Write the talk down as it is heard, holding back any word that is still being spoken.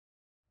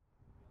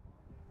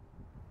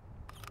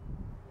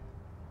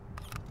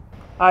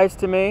Eyes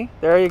to me.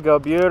 There you go.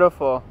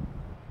 Beautiful.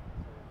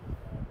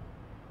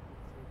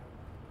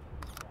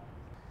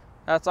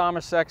 That's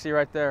Amish sexy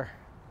right there.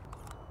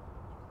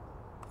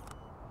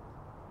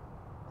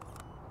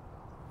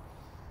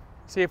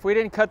 See, if we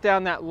didn't cut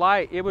down that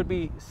light, it would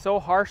be so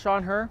harsh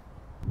on her.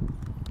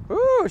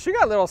 Ooh, she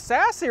got a little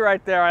sassy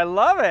right there. I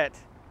love it.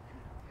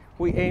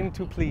 We aim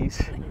to please.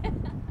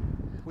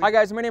 Hi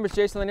guys, my name is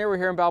Jason Lanier. We're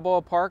here in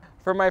Balboa Park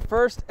for my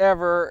first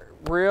ever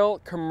real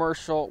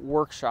commercial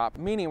workshop,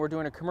 meaning we're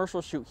doing a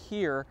commercial shoot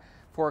here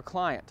for a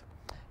client.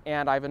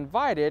 And I've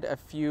invited a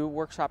few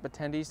workshop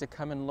attendees to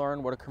come and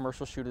learn what a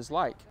commercial shoot is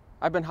like.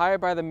 I've been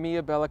hired by the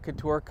Mia Bella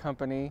Couture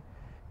company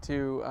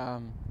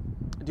to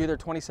do their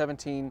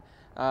 2017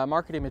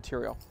 marketing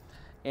material.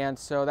 And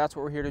so that's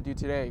what we're here to do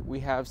today.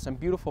 We have some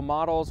beautiful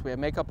models, we have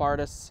makeup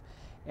artists,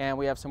 and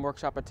we have some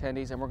workshop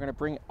attendees, and we're gonna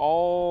bring it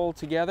all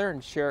together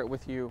and share it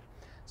with you.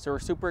 So we're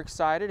super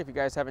excited. If you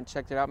guys haven't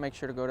checked it out, make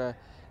sure to go to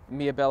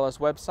Mia Bella's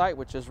website,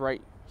 which is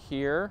right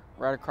here,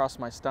 right across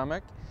my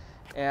stomach.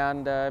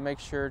 And make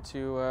sure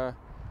to,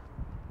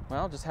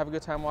 well, just have a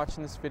good time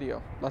watching this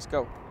video. Let's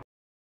go.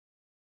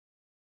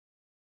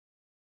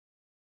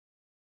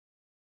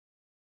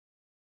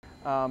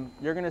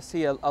 You're gonna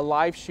see a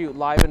live shoot,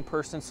 live in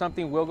person.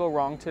 Something will go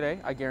wrong today,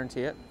 I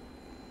guarantee it.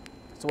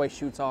 It's the way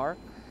shoots are.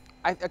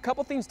 A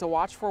couple things to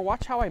watch for.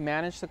 Watch how I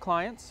manage the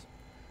clients.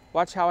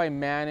 Watch how I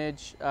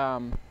manage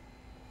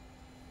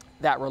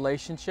that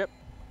relationship.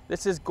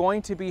 This is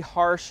going to be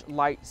harsh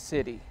light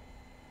city,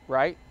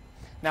 right?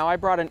 Now I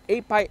brought an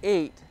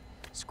 8x8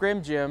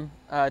 Scrim Gym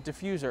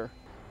diffuser.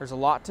 There's a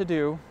lot to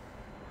do.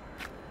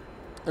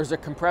 There's a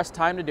compressed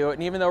time to do it,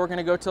 and even though we're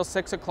gonna go till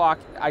 6 o'clock,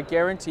 I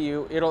guarantee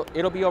you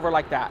it'll be over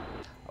like that.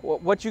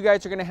 What you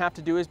guys are gonna have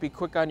to do is be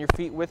quick on your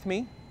feet with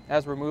me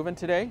as we're moving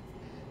today,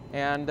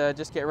 and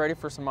just get ready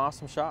for some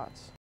awesome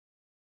shots.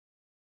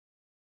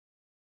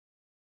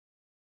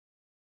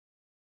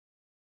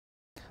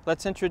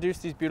 Let's introduce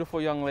these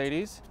beautiful young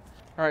ladies.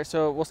 All right,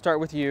 so we'll start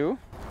with you.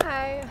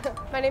 Hi,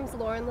 my name's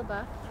Lauren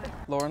LaBeouf.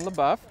 Lauren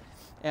LaBeouf.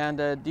 And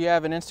do you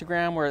have an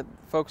Instagram where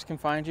folks can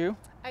find you?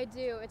 I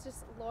do. It's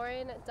just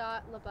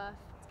lauren.labeouf.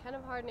 It's kind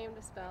of a hard name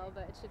to spell,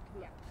 but it should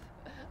come up.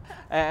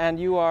 And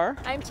you are?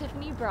 I'm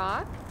Tiffany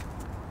Brock,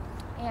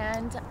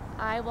 and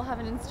I will have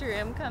an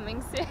Instagram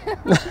coming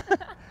soon.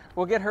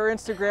 We'll get her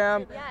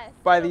Instagram Yes,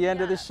 by the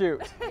end of the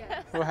shoot.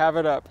 Yes. We'll have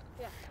it up.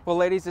 Yeah. Well,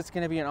 ladies, it's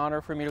going to be an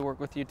honor for me to work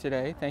with you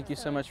today. Thank you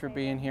so much for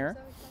being here.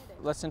 So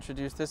excited. Let's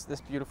introduce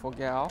this beautiful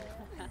gal.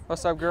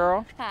 What's up,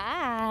 girl?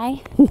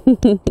 Hi.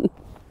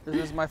 This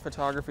is my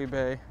photography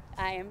bae.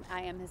 I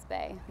am his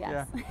bae.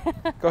 Yes.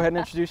 Yeah. Go ahead and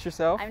introduce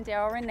yourself. I'm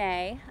Daryl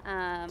Renee.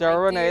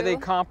 Daryl Renee, the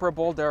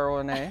comparable Daryl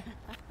Renee.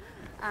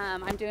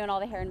 I'm doing all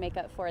the hair and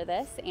makeup for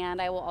this,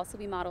 and I will also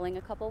be modeling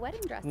a couple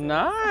wedding dresses.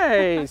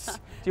 Nice. Do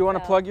you want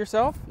to plug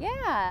yourself?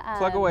 Yeah.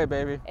 Plug away,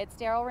 baby. It's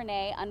Daryl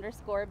Renee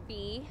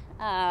 _B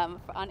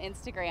on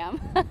Instagram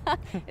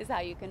is how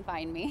you can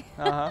find me.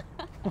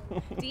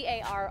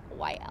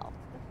 DARYL.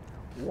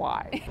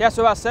 Why? Yeah,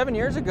 so about 7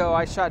 years ago,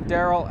 I shot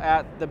Daryl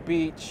at the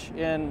beach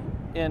in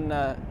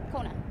Kona,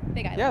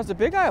 Big Island. Yeah, it was a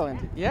Big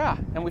Island. Yeah,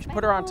 and we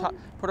put her on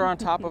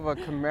top of a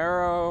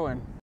Camaro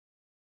and.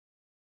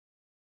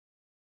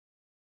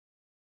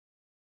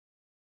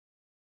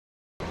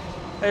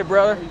 Hey,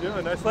 brother. How you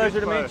doing? Nice Pleasure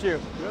to meet you.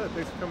 Good.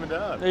 Thanks for coming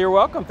down. You're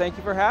welcome. Thank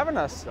you for having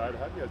us. Glad to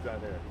have you guys down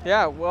here.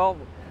 Yeah. Well,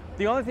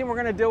 the only thing we're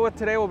going to deal with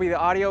today will be the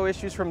audio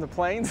issues from the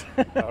planes.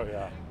 Oh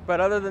yeah.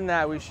 But other than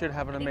that, we should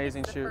have an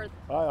amazing shoot.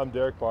 Hi, I'm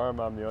Derek Barham.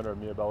 I'm the owner of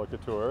Mia Bella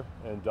Couture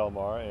in Del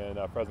Mar and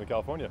Fresno,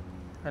 California.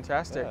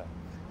 Fantastic.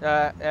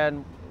 Yeah.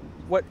 And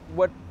what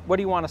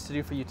do you want us to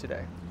do for you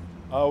today?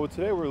 Well,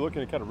 today we're looking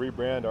to kind of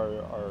rebrand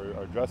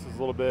our dresses a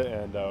little bit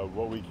and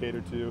what we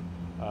cater to.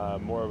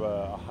 More of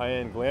a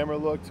high-end glamour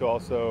look to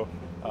also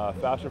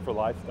fashion for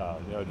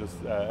lifestyle. You know,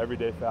 just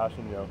everyday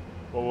fashion. You know,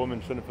 what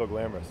women shouldn't feel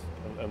glamorous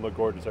and look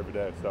gorgeous every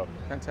day. So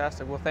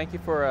fantastic. Well, thank you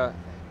for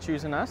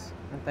choosing us,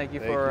 and thank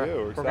you for.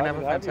 We're gonna have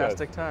a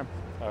fantastic time.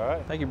 All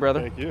right. Thank you, brother.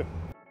 Thank you.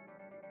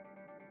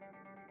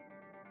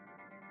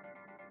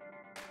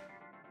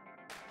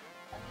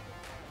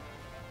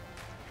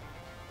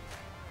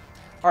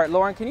 All right,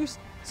 Lauren, can you,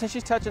 since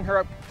she's touching her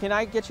up, can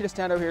I get you to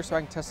stand over here so I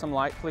can test some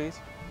light,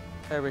 please?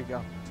 There we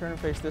go. Turn and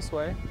face this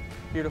way.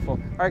 Beautiful.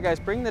 All right, guys,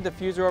 bring the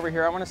diffuser over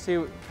here. I want to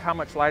see how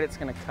much light it's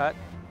going to cut.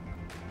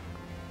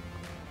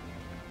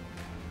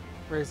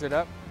 Raise it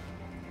up.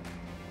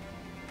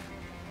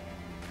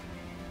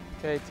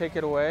 Okay, take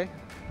it away.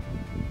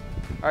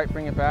 All right,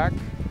 bring it back.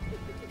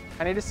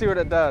 I need to see what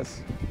it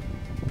does.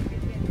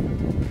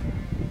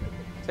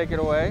 Take it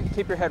away.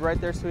 Keep your head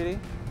right there, sweetie.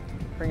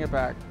 Bring it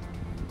back.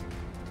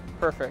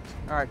 Perfect.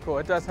 All right, cool.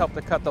 It does help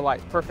to cut the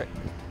light. Perfect.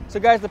 So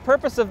guys, the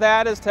purpose of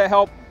that is to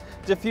help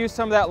diffuse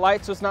some of that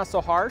light so it's not so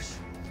harsh.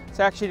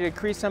 It's actually to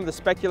decrease some of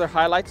the specular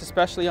highlights,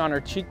 especially on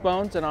her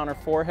cheekbones and on her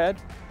forehead,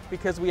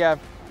 because we have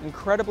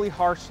incredibly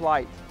harsh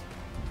light.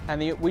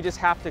 And we just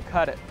have to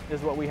cut it,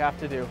 is what we have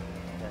to do.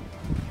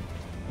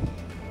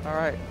 All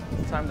right,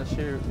 it's time to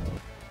shoot.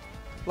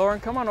 Lauren,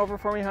 come on over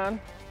for me, hon.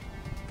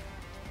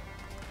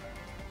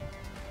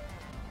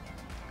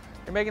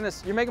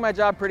 You're making my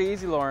job pretty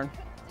easy, Lauren.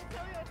 Just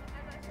tell me what,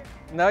 I'm not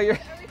sure. No, you're. Are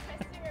we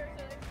testing or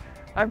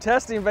should I'm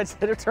testing, but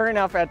they're turning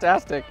out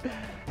fantastic.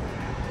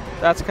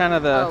 That's kind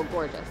of the. Oh,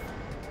 gorgeous.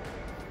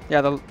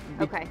 Yeah,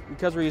 Okay.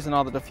 because we're using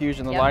all the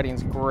diffusion, the Yep.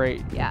 lighting's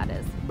great. Yeah, it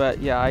is. But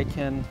yeah, I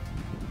can.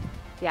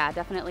 Yeah,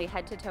 definitely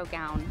head to toe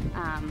gown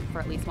for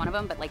at least one of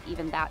them, but like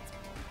even that's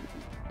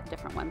a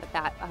different one, but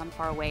that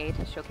far away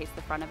to showcase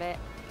the front of it.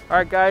 All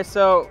right, guys.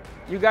 So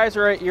you guys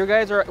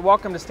are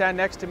welcome to stand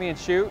next to me and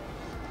shoot.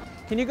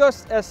 Can you go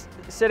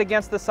sit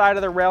against the side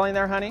of the railing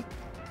there, honey?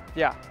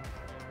 Yeah.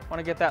 Want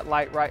to get that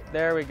light right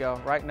there. We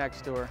go, right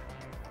next to her.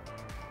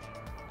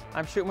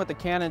 I'm shooting with the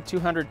Canon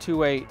 200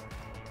 2.8.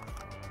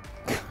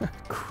 Did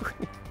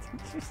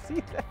you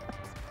see that?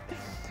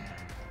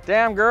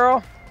 Damn,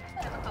 girl.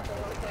 I have a couple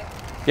real quick.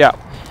 Yeah.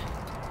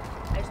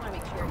 I just want to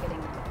make sure you're getting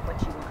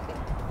what you want to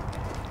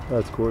get.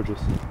 That's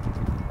gorgeous.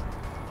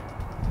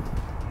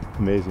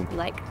 Amazing. You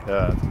like?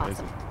 Yeah, that's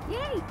amazing. Awesome.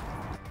 Yay!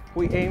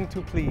 We aim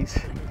to please.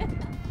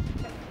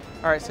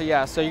 All right, so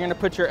yeah, so you're gonna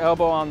put your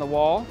elbow on the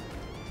wall.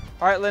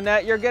 All right,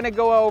 Lynette, you're gonna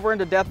go over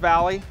into Death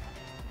Valley.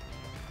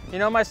 You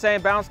know my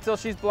saying, bounce till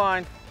she's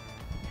blind.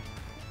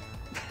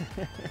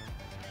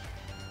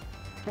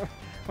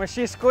 When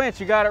she squints,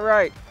 you got it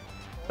right.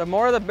 The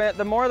more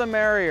the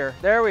merrier.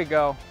 There we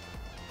go.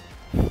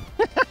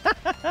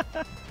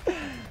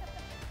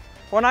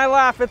 When I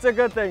laugh, it's a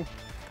good thing.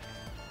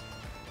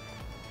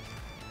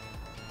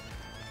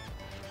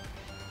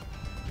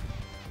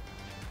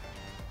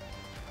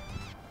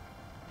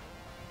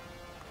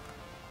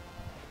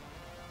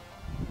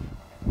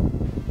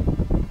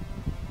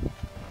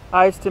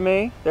 Eyes to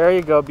me. There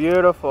you go.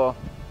 Beautiful.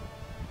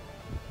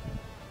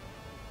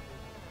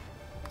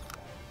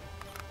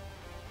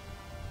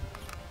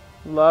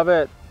 Love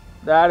it.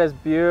 That is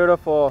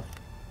beautiful.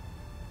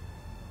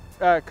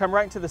 Come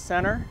right into the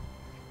center.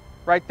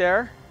 Right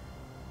there.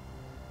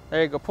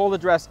 There you go. Pull the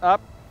dress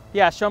up.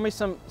 Yeah, show me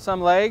some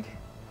leg.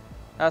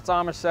 That's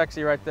Amish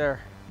sexy right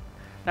there.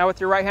 Now with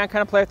your right hand,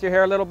 kind of play with your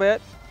hair a little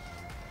bit.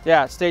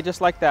 Yeah, stay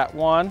just like that.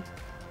 1.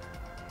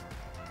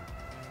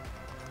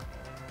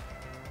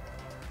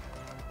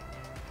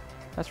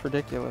 That's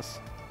ridiculous.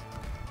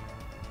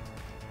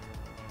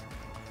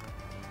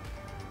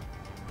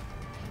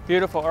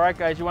 Beautiful. All right,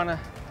 guys, I'm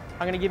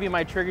gonna give you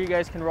my trigger. You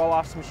guys can roll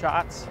off some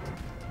shots.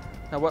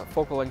 Now, what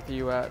focal length are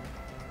you at?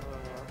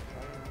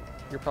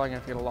 You're probably gonna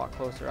have to get a lot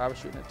closer. I was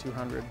shooting at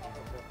 200.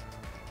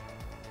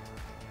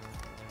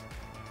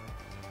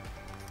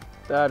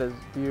 That is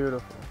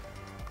beautiful.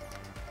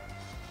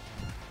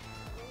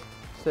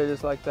 Stay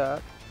just like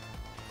that.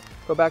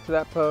 Go back to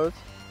that pose.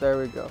 There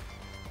we go.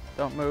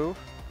 Don't move.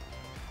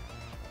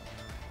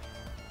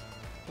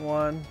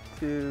 1,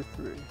 2,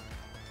 3.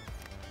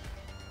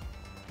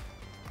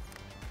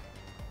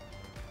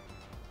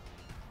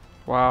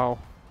 Wow,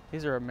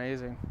 these are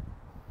amazing.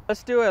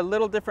 Let's do a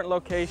little different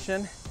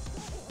location.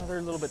 Oh, they're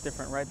a little bit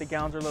different, right? The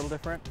gowns are a little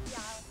different? Yeah.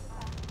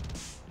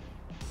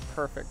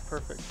 Perfect,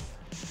 perfect.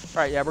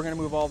 All right, yeah, we're gonna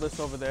move all this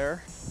over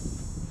there.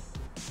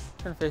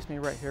 Turn face me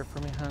right here for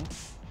me, hun.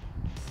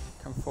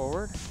 Come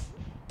forward.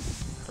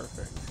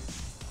 Perfect.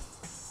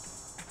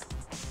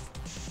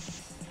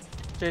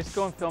 Jace,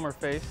 go and film her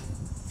face.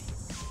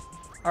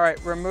 All right,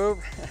 remove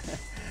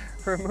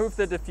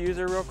the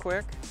diffuser real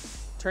quick.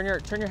 Turn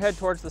your head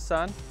towards the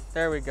sun.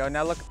 There we go.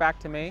 Now look back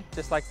to me,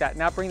 just like that.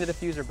 Now bring the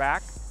diffuser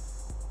back.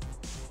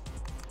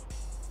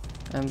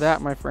 And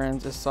that, my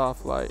friends, is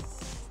soft light.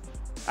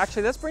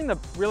 Actually, let's bring the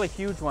really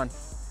huge one.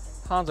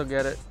 Hans will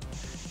get it.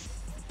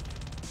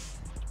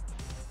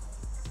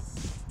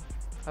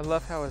 I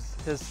love how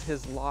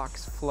his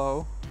locks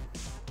flow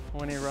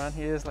when he runs.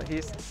 He's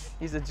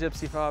a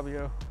gypsy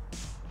Fabio.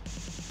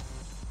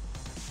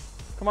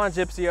 Come on,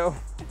 Gypsy-o.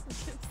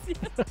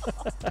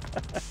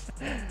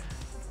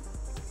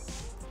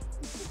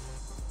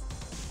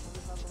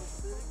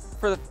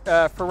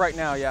 For right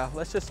now, yeah.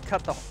 Let's just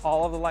cut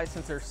all of the light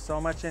since there's so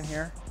much in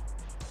here.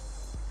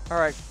 All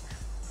right.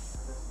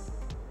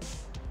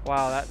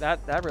 Wow,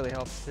 that really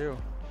helps too.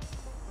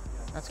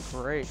 That's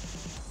great.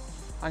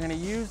 I'm gonna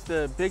use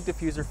the big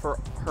diffuser for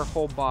her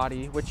whole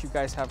body, which you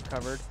guys have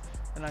covered.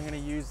 And I'm gonna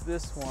use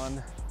this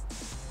one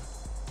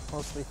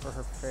mostly for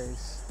her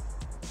face.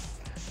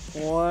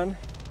 1,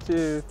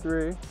 2,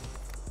 3.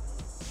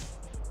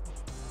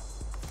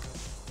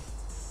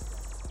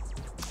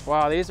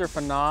 Wow, these are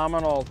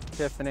phenomenal,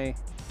 Tiffany.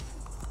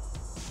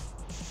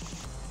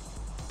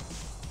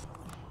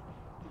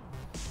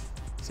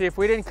 See, if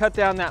we didn't cut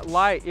down that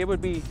light, it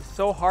would be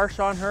so harsh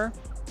on her,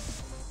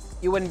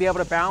 you wouldn't be able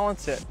to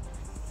balance it.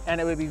 And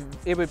it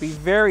would be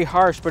very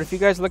harsh. But if you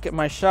guys look at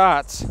my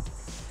shots,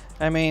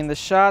 I mean, the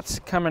shots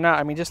coming out,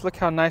 I mean, just look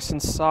how nice and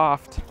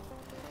soft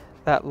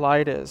that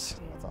light is.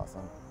 That's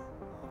awesome.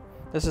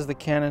 This is the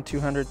Canon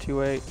 200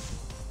 2.8.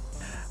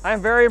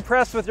 I'm very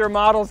impressed with your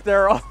models,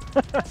 Daryl.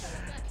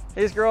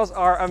 These girls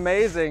are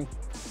amazing.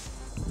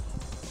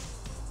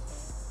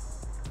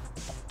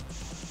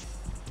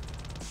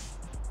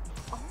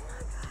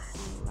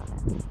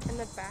 And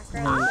the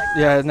background is like,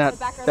 Yeah, and The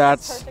background is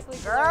that's perfectly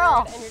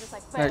girl. And you're just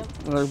like, boom. Like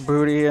her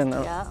booty and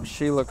Yeah.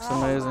 she looks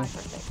Oh, amazing.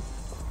 perfect.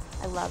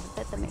 I love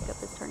that the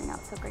makeup is turning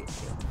out so great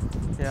too.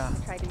 Yeah, I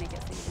tried to make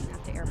it so you didn't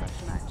have to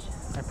airbrush much.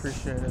 I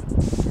appreciate it.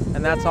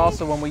 And that's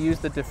also when we use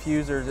the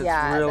diffusers, it's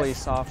Yeah, really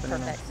that's softening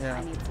perfect. them. I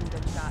Yeah. need some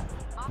good shots.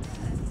 Awesome.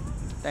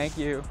 Thank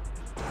you.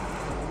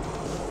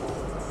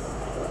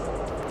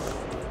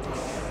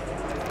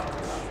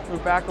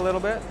 Move back a little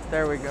bit.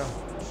 There we go.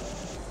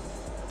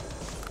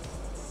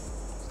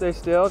 Stay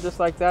still, just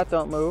like that.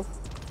 Don't move.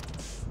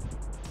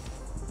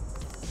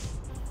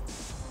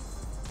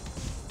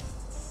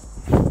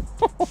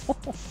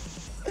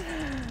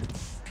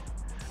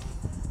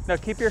 Now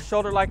keep your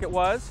shoulder like it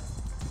was.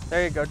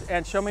 There you go.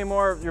 And show me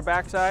more of your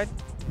backside.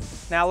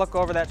 Now look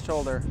over that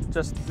shoulder.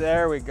 Just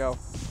there we go.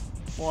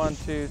 1,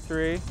 2,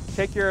 3.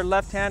 Take your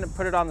left hand and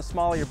put it on the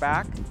small of your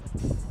back.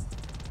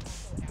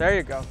 There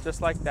you go,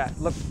 just like that.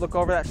 Look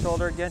over that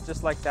shoulder again,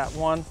 just like that.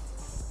 1,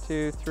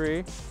 2,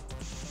 3.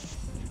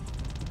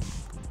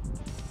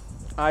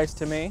 Eyes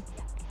to me.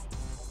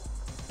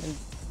 And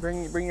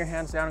bring your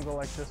hands down and go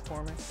like this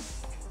for me.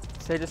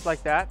 Stay just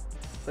like that,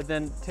 but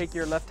then take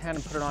your left hand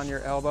and put it on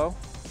your elbow.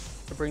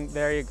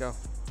 There you go.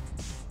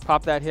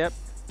 Pop that hip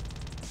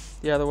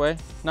the other way.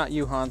 Not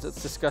you, Hans,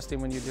 it's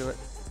disgusting when you do it.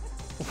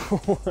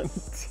 1,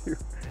 2.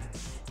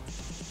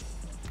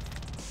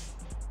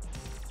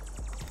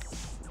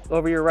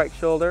 Over your right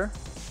shoulder.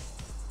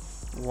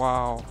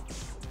 Wow.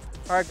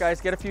 All right,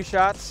 guys, get a few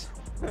shots.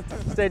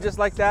 Stay just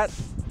like that.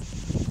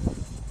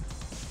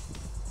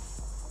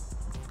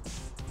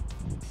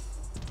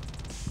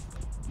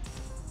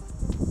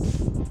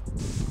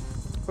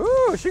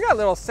 Ooh, she got a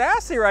little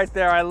sassy right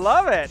there. I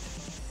love it.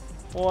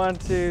 1,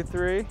 2,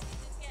 3. All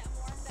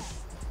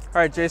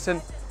right, Jason,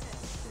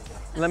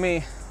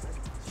 she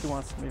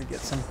wants me to get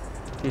some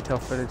detail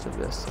footage of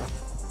this. So.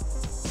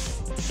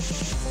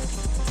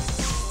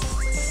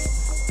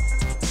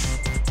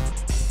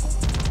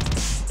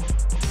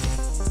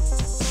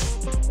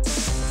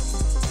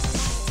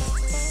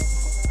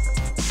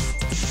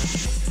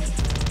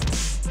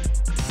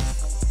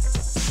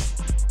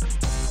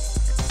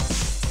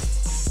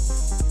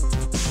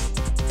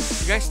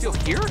 You guys still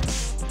here?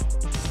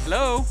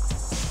 Hello?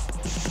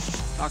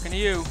 Talking to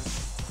you.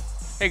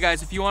 Hey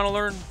guys, if you want to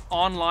learn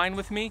online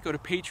with me, go to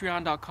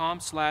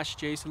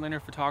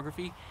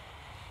patreon.com/JasonLanierPhotography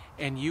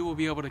and you will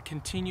be able to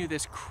continue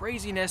this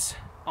craziness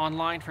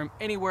online from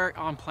anywhere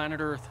on planet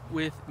Earth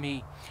with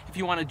me. If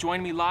you want to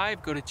join me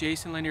live, go to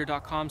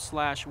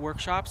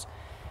JasonLanier.com/workshops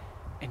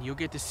and you'll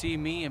get to see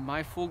me in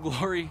my full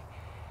glory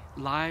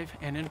live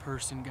and in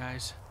person,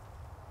 guys.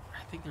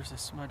 I think there's a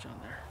smudge on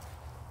there.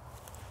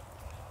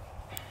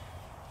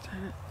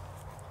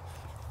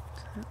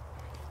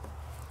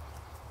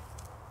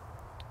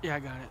 Yeah, I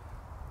got it.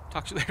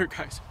 Talk to you later,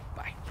 guys.